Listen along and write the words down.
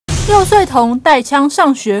6岁童带枪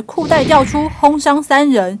上学，裤带掉出，轰伤3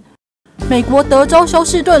人。美国德州休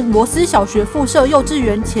士顿罗斯小学附设幼稚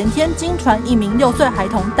园前天经传一名6岁孩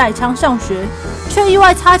童带枪上学，却意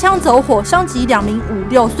外擦枪走火，伤及2名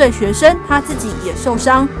5、6岁学生，他自己也受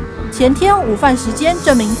伤。前天午饭时间，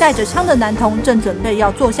这名带着枪的男童正准备要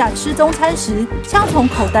坐下吃中餐时，枪从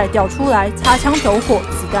口袋掉出来，擦枪走火，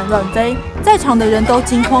子弹乱飞，在场的人都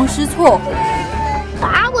惊慌失措。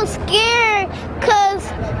I was scared cause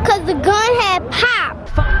the gun had popped.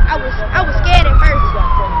 I was scared at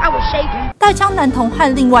first. I was shaking. 带枪男童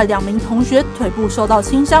和另外2名同学腿部受到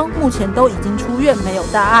轻伤，目前都已经出院，没有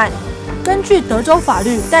大碍。根据德州法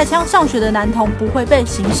律，带枪上学的男童不会被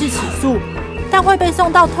刑事起诉，但会被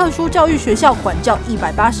送到特殊教育学校管教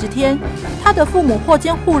180天。他的父母或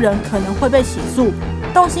监护人可能会被起诉。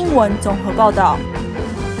动新闻综合报道。